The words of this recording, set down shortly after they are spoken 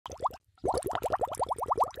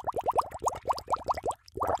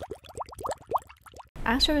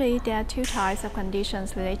Actually, there are two types of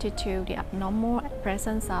conditions related to the abnormal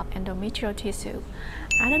presence of endometrial tissue: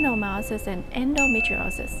 adenomyosis and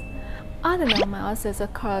endometriosis. Adenomyosis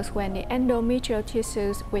occurs when the endometrial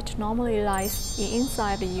tissues, which normally lies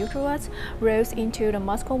inside the uterus, rolls into the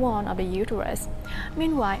muscle wall of the uterus.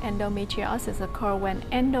 Meanwhile, endometriosis occurs when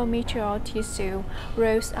endometrial tissue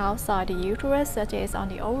rolls outside the uterus, such as on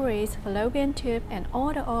the ovaries, fallopian tube, and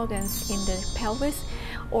all the organs in the pelvis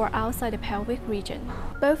or outside the pelvic region.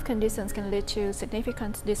 Both conditions can lead to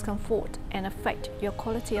significant discomfort and affect your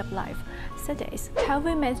quality of life, such as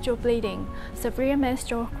pelvic menstrual bleeding, severe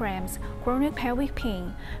menstrual cramps, chronic pelvic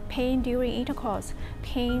pain, pain during intercourse,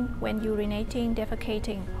 pain when urinating,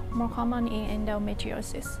 defecating, more common in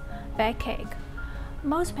endometriosis, backache.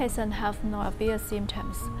 Most patients have no obvious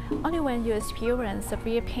symptoms. Only when you experience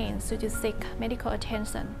severe pain should you seek medical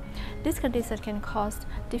attention. This condition can cause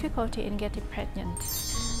difficulty in getting pregnant.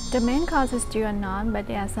 The main cause is still unknown, but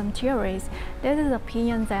there are some theories. There is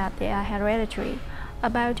opinion that they are hereditary.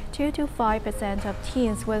 About 2 to 5% of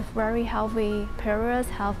teens with very healthy periods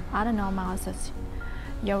have adenomyosis.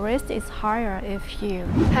 Your risk is higher if you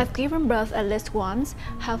have given birth at least once,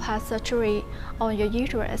 have had surgery on your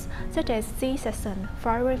uterus, such as C-section,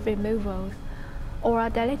 thyroid removal, or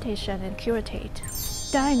dilatation and curettage.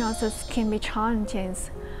 Diagnosis can be challenging,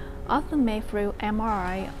 often made through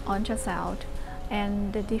MRI, ultrasound,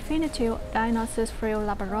 and the definitive diagnosis through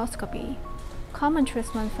laparoscopy. Common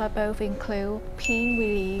treatments for both include pain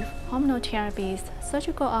relief, hormonal therapies,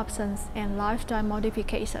 surgical options, and lifestyle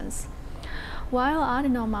modifications. While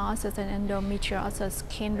adenomyosis and endometriosis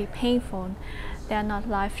can be painful, they are not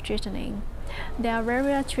life-threatening. There are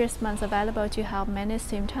various treatments available to help manage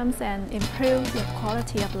symptoms and improve your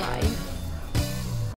quality of life.